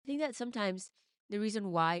think that sometimes the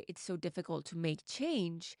reason why it's so difficult to make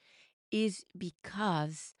change is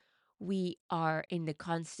because we are in the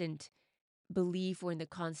constant belief or in the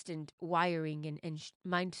constant wiring and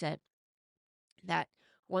mindset that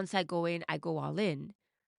once I go in, I go all in.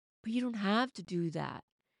 But you don't have to do that.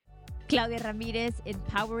 Claudia Ramirez,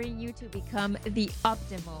 empowering you to become the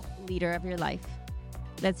optimal leader of your life.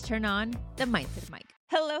 Let's turn on the Mindset Mic.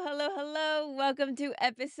 Hello, hello, hello. Welcome to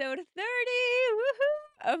episode 30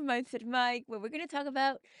 woohoo, of Mindset Mike, where we're going to talk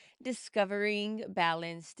about discovering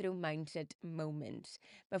balance through mindset moments.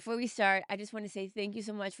 Before we start, I just want to say thank you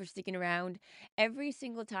so much for sticking around. Every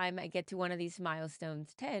single time I get to one of these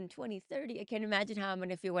milestones 10, 20, 30, I can't imagine how I'm going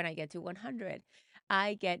to feel when I get to 100.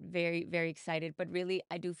 I get very, very excited, but really,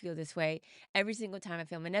 I do feel this way every single time I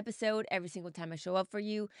film an episode, every single time I show up for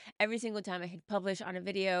you, every single time I hit publish on a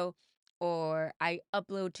video or I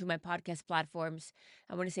upload to my podcast platforms.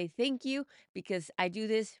 I want to say thank you because I do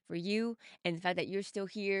this for you. And the fact that you're still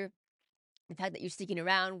here, the fact that you're sticking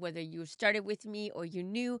around, whether you started with me or you're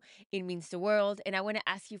new, it means the world. And I want to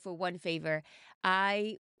ask you for one favor.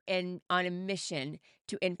 I am on a mission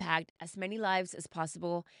to impact as many lives as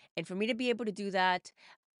possible. And for me to be able to do that,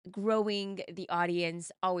 growing the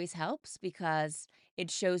audience always helps because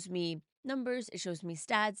it shows me numbers, it shows me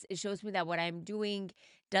stats, it shows me that what I'm doing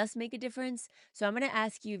does make a difference. So I'm going to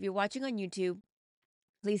ask you, if you're watching on YouTube,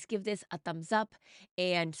 please give this a thumbs up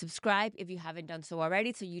and subscribe if you haven't done so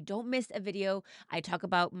already so you don't miss a video. I talk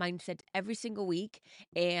about mindset every single week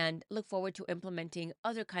and look forward to implementing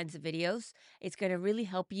other kinds of videos. It's going to really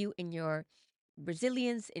help you in your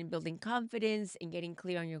resilience, in building confidence, in getting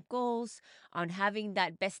clear on your goals, on having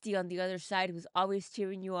that bestie on the other side who's always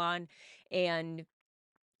cheering you on and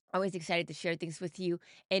always excited to share things with you.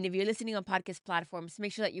 And if you're listening on podcast platforms,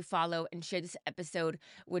 make sure that you follow and share this episode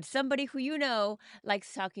with somebody who you know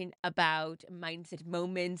likes talking about mindset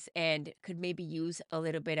moments and could maybe use a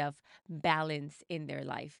little bit of balance in their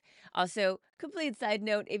life. Also, complete side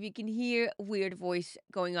note, if you can hear weird voice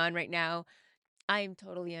going on right now, I am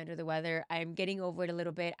totally under the weather. I'm getting over it a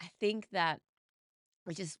little bit. I think that,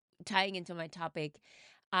 which is tying into my topic,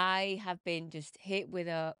 I have been just hit with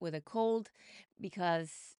a cold because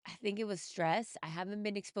I think it was stress. I haven't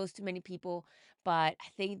been exposed to many people, but I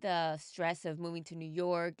think the stress of moving to New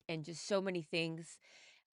York and just so many things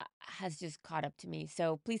has just caught up to me.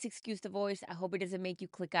 So please excuse the voice. I hope it doesn't make you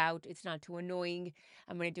click out. It's not too annoying.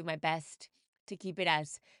 I'm going to do my best to keep it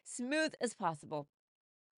as smooth as possible.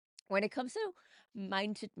 When it comes to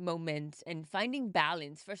mindset moments and finding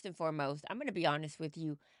balance, first and foremost, I'm going to be honest with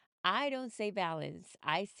you. I don't say balance,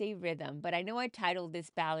 I say rhythm. But I know I titled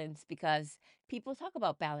this balance because people talk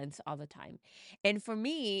about balance all the time. And for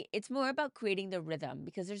me, it's more about creating the rhythm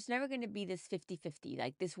because there's never going to be this 50-50,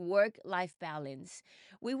 like this work life balance.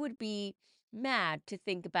 We would be mad to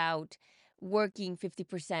think about working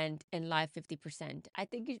 50% and life 50%. I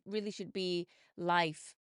think it really should be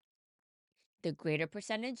life the greater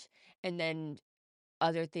percentage and then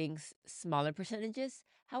other things smaller percentages.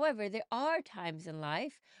 However, there are times in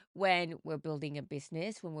life when we're building a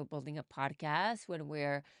business, when we're building a podcast, when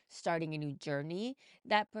we're starting a new journey,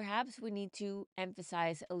 that perhaps we need to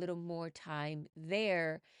emphasize a little more time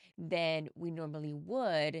there than we normally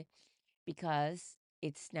would because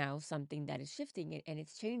it's now something that is shifting and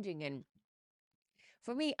it's changing. And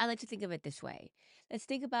for me, I like to think of it this way. Let's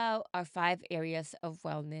think about our 5 areas of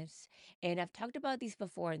wellness. And I've talked about these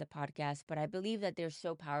before in the podcast, but I believe that they're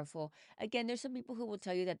so powerful. Again, there's some people who will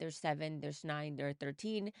tell you that there's 7, there's 9, there are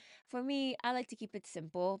 13. For me, I like to keep it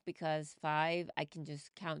simple because 5, I can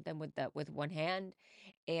just count them with one hand.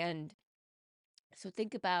 And so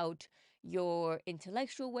think about your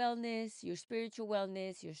intellectual wellness, your spiritual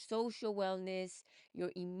wellness, your social wellness,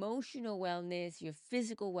 your emotional wellness, your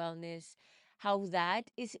physical wellness, how that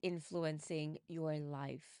is influencing your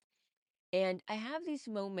life. And I have these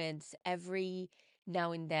moments every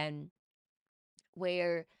now and then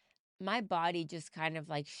where my body just kind of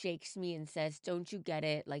like shakes me and says, "Don't you get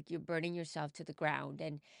it? Like you're burning yourself to the ground."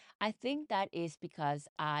 And I think that is because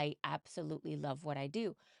I absolutely love what I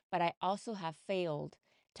do. But I also have failed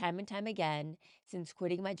time and time again since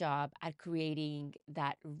quitting my job at creating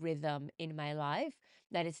that rhythm in my life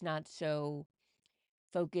that is not so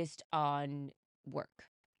focused on work.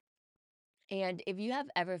 And if you have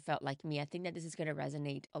ever felt like me, I think that this is going to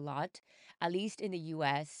resonate a lot, at least in the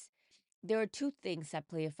US. There are two things that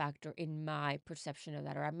play a factor in my perception of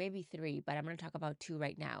that, or maybe three, but I'm going to talk about two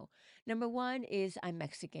right now. Number one is I'm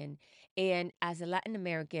Mexican, and as a Latin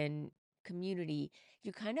American community,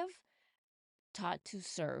 you're kind of taught to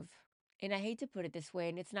serve. And I hate to put it this way,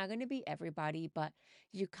 and it's not going to be everybody, but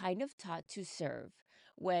you're kind of taught to serve,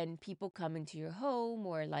 when people come into your home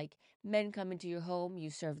or like men come into your home,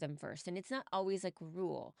 you serve them first. And it's not always like a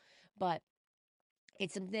rule, but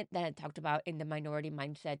it's something that I talked about in the Minority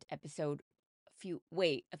Mindset episode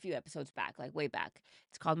a few episodes back, like way back.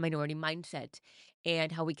 It's called Minority Mindset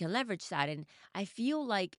and how we can leverage that. And I feel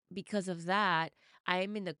like because of that,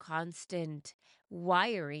 I'm in the constant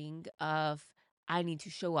wiring of I need to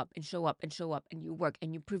show up and show up and show up, and you work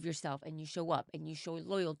and you prove yourself and you show up and you show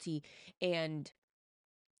loyalty, and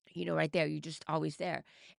right there, you're just always there.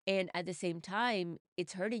 And at the same time,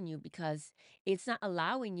 it's hurting you because it's not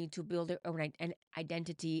allowing you to build your own an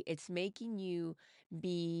identity. It's making you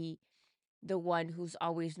be the one who's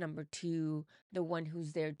always number two, the one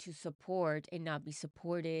who's there to support and not be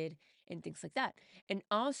supported, and things like that. And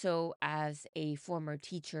also, as a former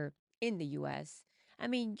teacher in the US, I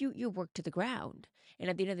mean, you work to the ground. And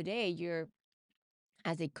at the end of the day, you're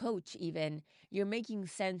as a coach, even, you're making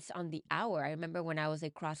sense on the hour. I remember when I was a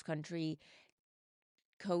cross country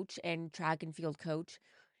coach and track and field coach,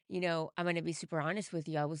 I'm going to be super honest with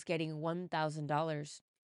you. I was getting $1,000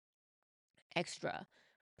 extra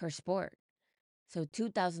per sport. So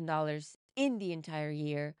 $2,000 in the entire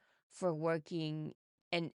year for working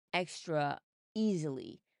an extra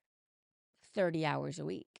easily 30 hours a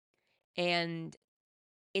week. And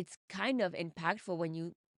it's kind of impactful when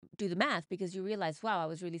you do the math because you realize, wow, I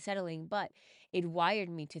was really settling, but it wired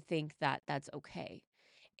me to think that that's okay,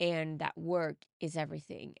 and that work is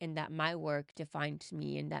everything, and that my work defines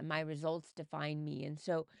me, and that my results define me. And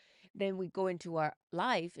so then we go into our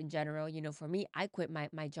life in general. For me, I quit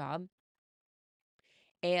my job,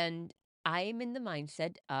 and I am in the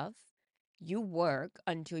mindset of you work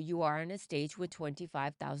until you are on a stage with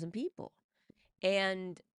 25,000 people.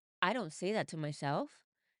 And I don't say that to myself,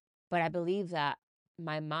 but I believe that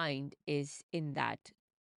my mind is in that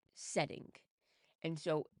setting. And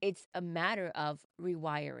so it's a matter of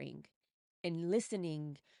rewiring and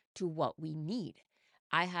listening to what we need.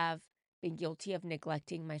 I have been guilty of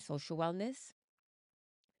neglecting my social wellness,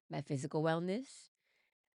 my physical wellness,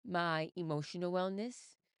 my emotional wellness,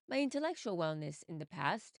 my intellectual wellness in the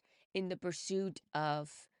past, in the pursuit of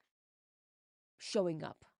showing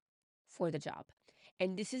up for the job.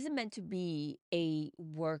 And this isn't meant to be a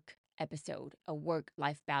work episode, a work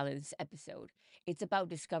life balance episode. It's about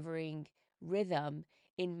discovering rhythm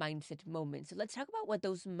in mindset moments. So let's talk about what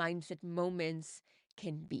those mindset moments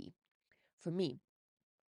can be. For me,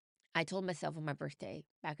 I told myself on my birthday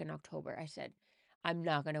back in October, I said, I'm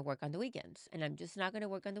not going to work on the weekends, and I'm just not going to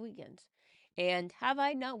work on the weekends. And have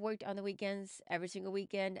I not worked on the weekends every single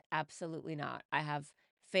weekend? Absolutely not. I have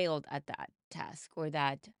failed at that task, or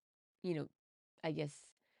that, you know, I guess,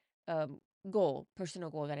 um, personal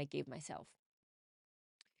goal that I gave myself.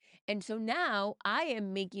 And so now I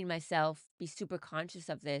am making myself be super conscious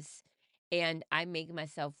of this, and I make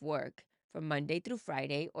myself work from Monday through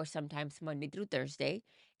Friday, or sometimes Monday through Thursday.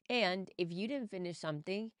 And if you didn't finish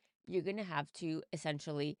something, you're going to have to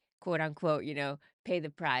essentially, quote unquote, pay the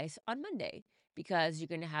price on Monday, because you're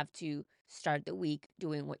going to have to start the week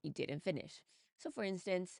doing what you didn't finish. So for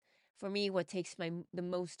instance, for me, what takes the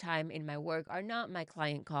most time in my work are not my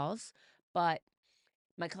client calls, but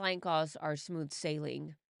my client calls are smooth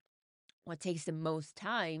sailing. What takes the most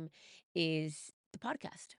time is the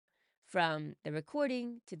podcast, from the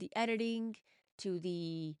recording to the editing to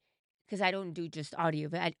the, because I don't do just audio.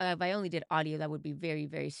 If I only did audio, that would be very,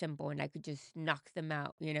 very simple and I could just knock them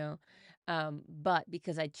out. But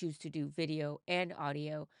because I choose to do video and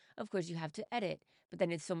audio, of course, you have to edit. But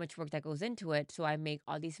then it's so much work that goes into it. So I make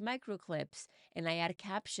all these micro clips and I add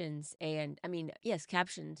captions, and I mean, yes,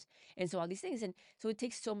 captions. And so all these things. And so it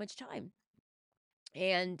takes so much time,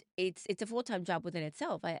 and it's a full-time job within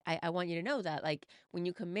itself. I want you to know that, like, when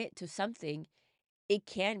you commit to something, it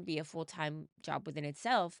can be a full-time job within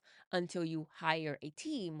itself until you hire a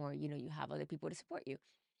team, or you have other people to support you.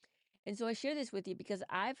 And so I share this with you because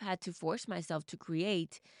I've had to force myself to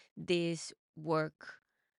create this work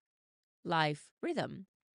life rhythm.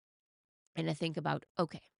 And I think about,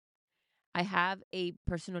 okay, I have a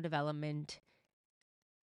personal development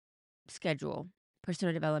schedule,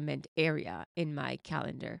 personal development area in my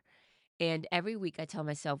calendar. And every week I tell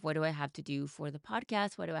myself, what do I have to do for the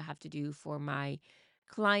podcast? What do I have to do for my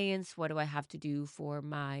clients? What do I have to do for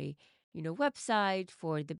my, website,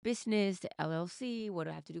 for the business, the LLC? What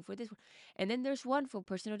do I have to do for this one? And then there's one for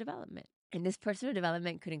personal development. And this personal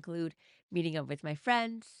development could include meeting up with my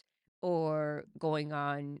friends, or going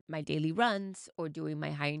on my daily runs, or doing my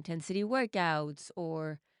high intensity workouts,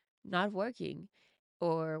 or not working,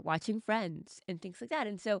 or watching Friends and things like that.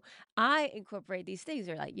 And so I incorporate these things,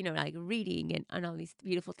 or like, like reading and all these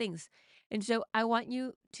beautiful things. And so I want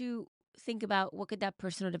you to think about what could that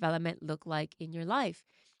personal development look like in your life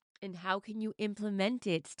and how can you implement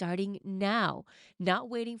it starting now, not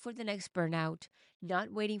waiting for the next burnout,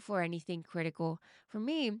 not waiting for anything critical. For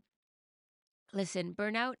me, listen,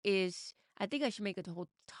 burnout is, I think I should make a whole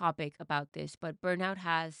topic about this, but burnout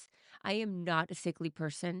has, I am not a sickly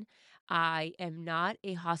person. I am not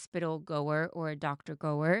a hospital goer or a doctor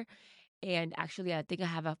goer. And actually, I think I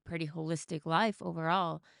have a pretty holistic life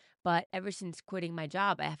overall. But ever since quitting my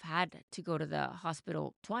job, I have had to go to the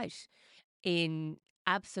hospital twice in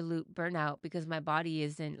absolute burnout because my body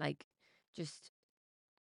isn't like just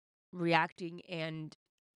reacting and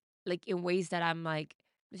like in ways that I'm like,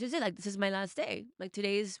 this is it. Like, this is my last day. Like,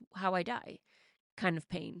 today is how I die kind of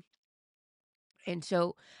pain. And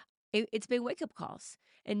so it's been wake up calls.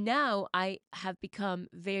 And now I have become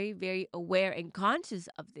very, very aware and conscious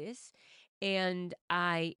of this. And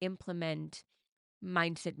I implement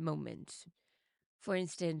mindset moments. For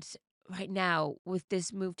instance, right now with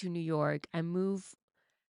this move to New York, I move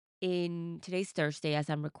in today's Thursday as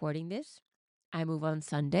I'm recording this. I move on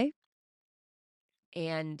Sunday.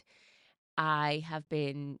 And I have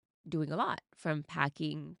been doing a lot from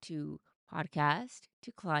packing to podcast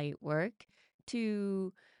to client work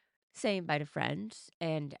to saying bye to friends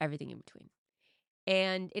and everything in between.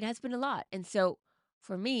 And it has been a lot. And so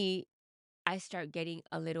for me, I start getting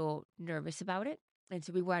a little nervous about it. And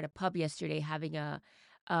so we were at a pub yesterday having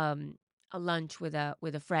um a lunch with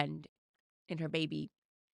a friend and her baby.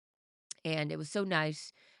 And it was so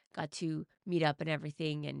nice. Got to meet up and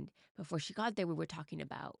everything. And before she got there, we were talking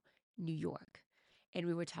about New York. And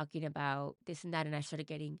we were talking about this and that. And I started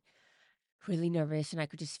getting really nervous. And I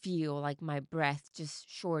could just feel like my breath just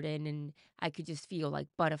shorten. And I could just feel like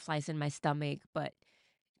butterflies in my stomach, but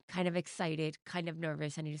kind of excited, kind of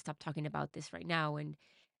nervous. I need to stop talking about this right now. And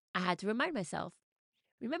I had to remind myself,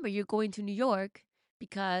 remember, you're going to New York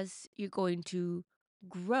because you're going to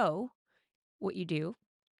grow what you do.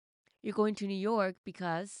 You're going to New York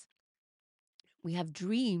because we have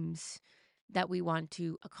dreams that we want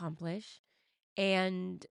to accomplish.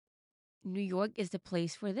 And New York is the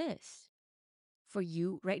place for this, for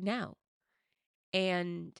you right now.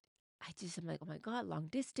 And I'm like, oh my God, long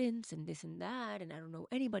distance and this and that. And I don't know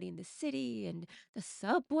anybody in the city and the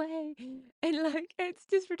subway. And like, it's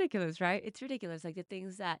just ridiculous, right? It's ridiculous. Like the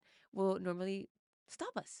things that will normally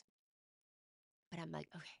stop us. But I'm like,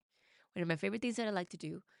 okay, one of my favorite things that I like to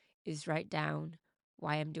do is write down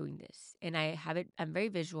why I'm doing this. And I have it, I'm very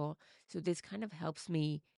visual. So this kind of helps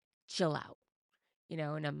me chill out,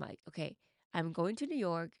 and I'm like, okay, I'm going to New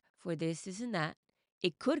York for this, and that.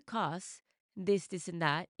 It could cause this, and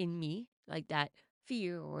that in me, like that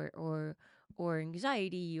fear or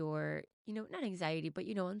anxiety or, not anxiety, but,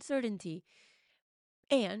 uncertainty.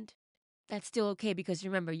 And that's still okay because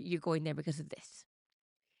remember, you're going there because of this.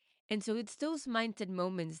 And so it's those mindset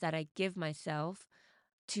moments that I give myself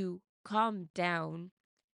to calm down,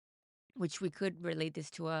 which we could relate this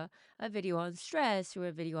to a video on stress or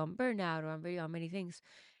a video on burnout or a video on many things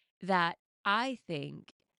that I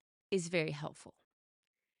think is very helpful.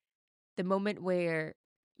 The moment where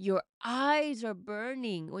your eyes are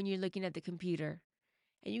burning when you're looking at the computer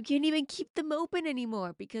and you can't even keep them open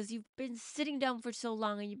anymore because you've been sitting down for so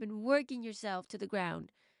long and you've been working yourself to the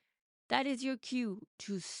ground. That is your cue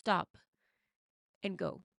to stop and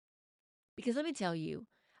go. Because let me tell you,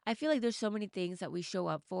 I feel like there's so many things that we show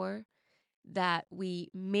up for that we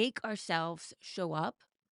make ourselves show up.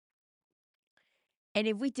 And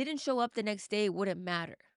if we didn't show up the next day, it wouldn't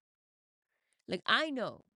matter. Like, I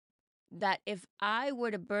know that if I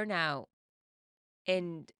were to burn out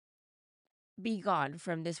and be gone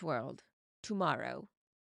from this world tomorrow,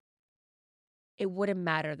 it wouldn't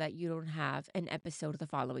matter that you don't have an episode the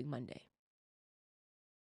following Monday.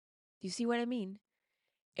 Do you see what I mean?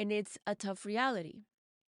 And it's a tough reality.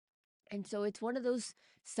 And so it's one of those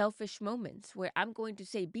selfish moments where I'm going to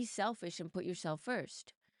say, be selfish and put yourself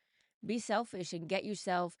first. Be selfish and get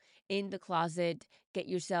yourself in the closet, get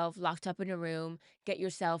yourself locked up in a room, get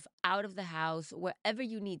yourself out of the house, wherever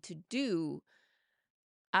you need to do,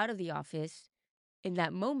 out of the office in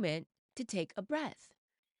that moment to take a breath.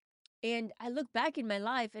 And I look back in my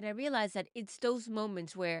life and I realize that it's those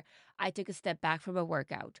moments where I took a step back from a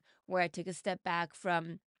workout, where I took a step back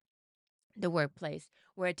from the workplace,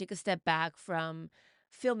 where I took a step back from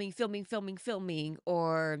filming,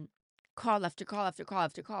 or call after call after call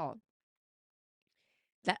after call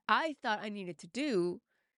that I thought I needed to do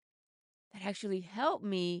that actually helped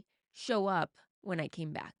me show up when I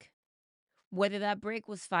came back. Whether that break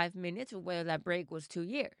was 5 minutes or whether that break was 2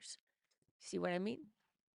 years. See what I mean?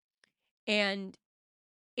 And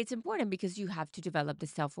it's important because you have to develop the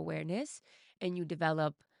self awareness and you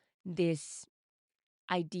develop this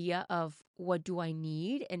idea of what do I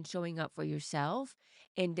need and showing up for yourself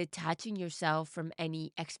and detaching yourself from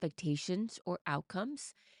any expectations or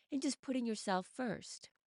outcomes and just putting yourself first.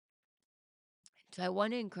 So I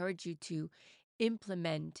want to encourage you to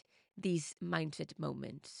implement these mindset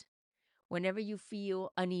moments. Whenever you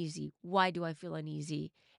feel uneasy, why do I feel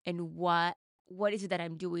uneasy? And what is it that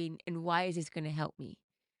I'm doing and why is this going to help me?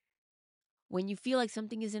 When you feel like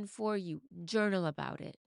something isn't for you, journal about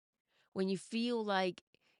it. When you feel like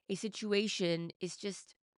a situation is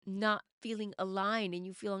just not feeling aligned and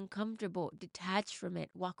you feel uncomfortable, detach from it,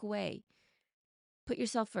 walk away. Put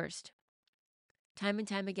yourself first, time and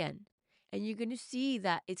time again. And you're going to see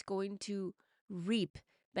that it's going to reap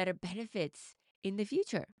better benefits in the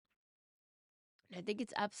future. And I think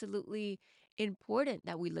it's absolutely important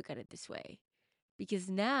that we look at it this way because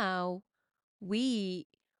now we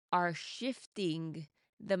are shifting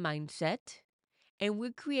the mindset and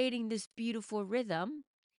we're creating this beautiful rhythm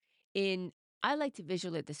in I like to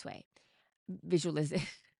visual it this way. Visualize it.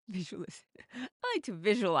 Visualize. I like to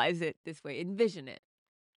visualize it this way. Envision it.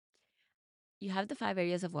 You have the 5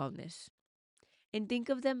 areas of wellness and think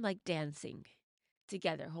of them like dancing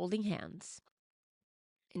together, holding hands.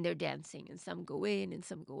 And they're dancing, and some go in and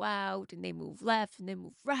some go out, and they move left and they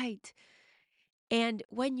move right. And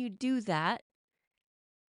when you do that,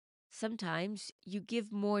 sometimes you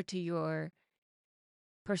give more to your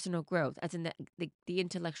personal growth, as in the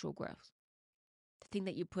intellectual growth, the thing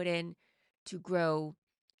that you put in to grow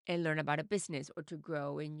and learn about a business or to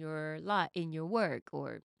grow in your lot, in your work,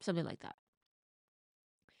 or something like that.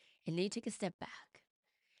 And then you take a step back.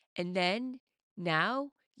 And then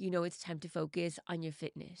now you know it's time to focus on your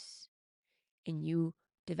fitness. And you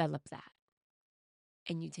develop that.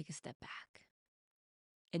 And you take a step back.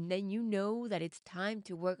 And then you know that it's time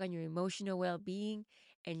to work on your emotional well being.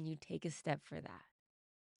 And you take a step for that.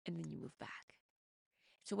 And then you move back.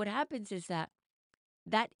 So what happens is that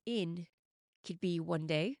in could be one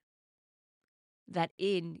day. That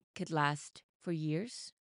in could last for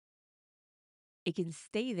years. It can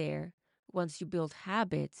stay there once you build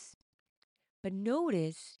habits. But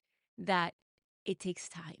notice that it takes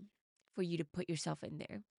time for you to put yourself in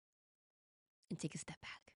there and take a step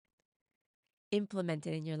back. Implement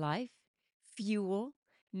it in your life, fuel,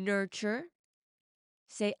 nurture.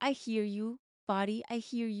 Say, I hear you, body. I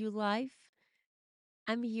hear you, life.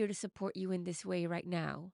 I'm here to support you in this way right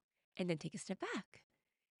now. And then take a step back.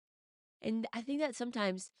 And I think that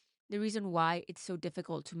sometimes the reason why it's so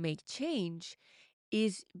difficult to make change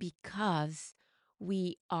is because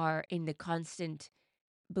we are in the constant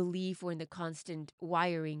belief or in the constant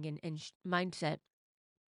wiring and mindset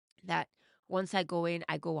that once I go in,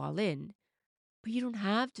 I go all in. But you don't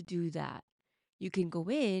have to do that. You can go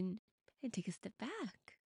in and take a step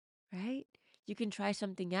back, right? You can try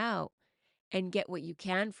something out and get what you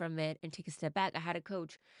can from it and take a step back. I had a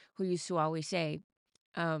coach who used to always say,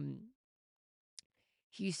 um,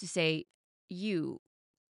 he used to say, you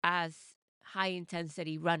as high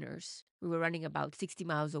intensity runners, we were running about 60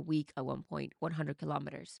 miles a week at one point, 100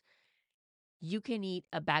 kilometers. You can eat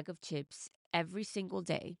a bag of chips every single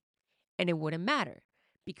day and it wouldn't matter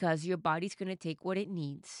because your body's going to take what it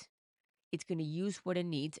needs. It's going to use what it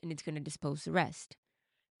needs and it's going to dispose the rest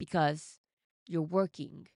because you're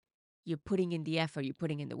working, you're putting in the effort, you're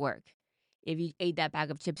putting in the work. If you ate that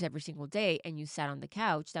bag of chips every single day and you sat on the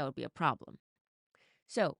couch, that would be a problem.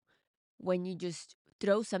 So when you just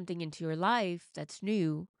throw something into your life that's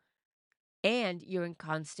new and you're in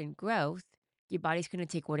constant growth, your body's going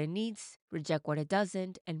to take what it needs, reject what it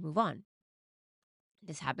doesn't, and move on.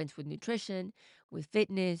 This happens with nutrition, with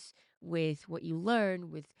fitness, with what you learn,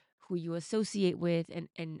 with who you associate with,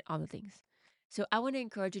 and all the things. So I want to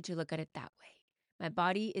encourage you to look at it that way.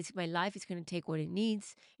 My life is going to take what it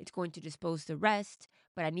needs. It's going to dispose the rest,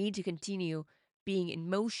 but I need to continue being in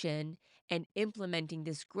motion and implementing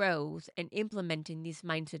this growth and implementing these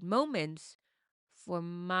mindset moments for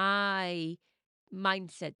my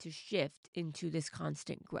mindset to shift into this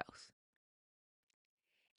constant growth.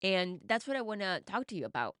 And that's what I want to talk to you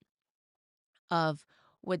about of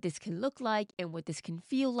what this can look like and what this can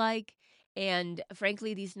feel like. And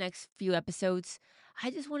frankly, these next few episodes, I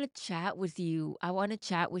just want to chat with you. I want to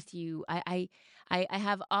chat with you. I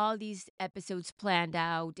have all these episodes planned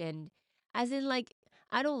out, and as in like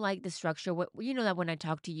I don't like the structure. What you know that when I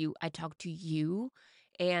talk to you, I talk to you,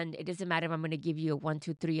 and it doesn't matter if I'm going to give you a 1,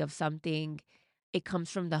 2, 3 of something. It comes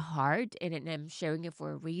from the heart, and I'm sharing it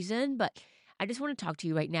for a reason. But I just want to talk to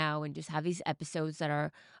you right now and just have these episodes that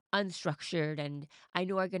are unstructured and I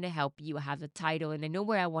know are going to help you. I have the title and I know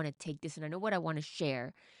where I want to take this and I know what I want to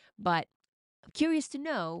share. But I'm curious to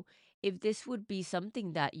know if this would be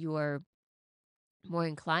something that you're more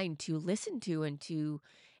inclined to listen to and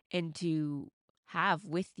to have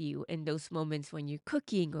with you in those moments when you're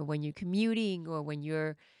cooking or when you're commuting or when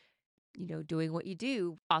you're doing what you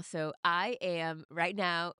do. Also, I am right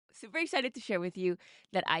now super excited to share with you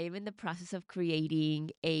that I am in the process of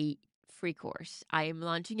creating a free course. I am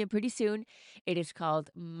launching it pretty soon. It is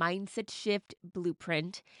called Mindset Shift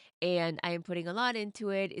Blueprint, and I am putting a lot into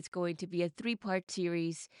it. It's going to be a 3-part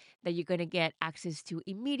series that you're going to get access to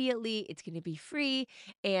immediately. It's going to be free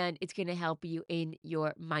and it's going to help you in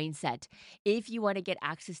your mindset. If you want to get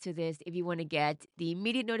access to this, if you want to get the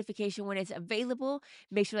immediate notification when it's available,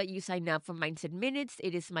 make sure that you sign up for Mindset Minutes.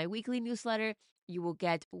 It is my weekly newsletter. You will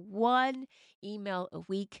get one email a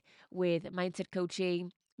week with mindset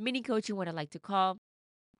coaching, mini coaching, what I like to call.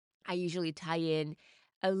 I usually tie in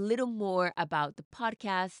a little more about the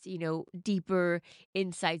podcast, deeper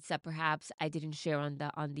insights that perhaps I didn't share on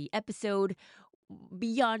the episode.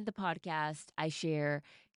 Beyond the podcast, I share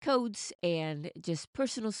codes and just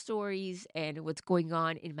personal stories and what's going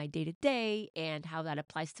on in my day to day and how that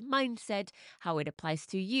applies to mindset, how it applies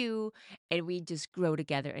to you. And we just grow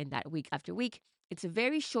together in that week after week. It's a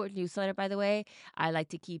very short newsletter, by the way. I like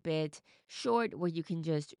to keep it short where you can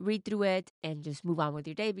just read through it and just move on with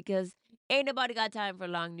your day because ain't nobody got time for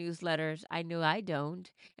long newsletters. I know I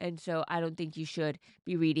don't. And so I don't think you should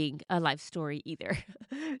be reading a life story either.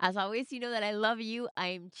 As always, you know that I love you.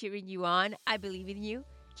 I'm cheering you on. I believe in you.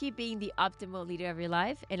 Keep being the optimal leader of your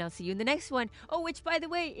life, and I'll see you in the next one. Oh, which, by the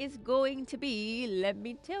way, is going to be, let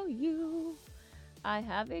me tell you, I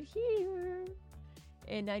have it here,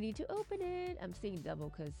 and I need to open it. I'm seeing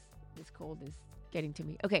double because this cold is getting to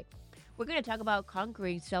me. Okay, we're going to talk about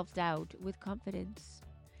conquering self-doubt with confidence,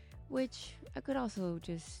 which I could also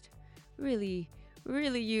just really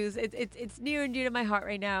use. It's near and dear to my heart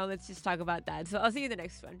right now. Let's just talk about that. So I'll see you in the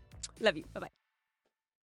next one. Love you. Bye-bye.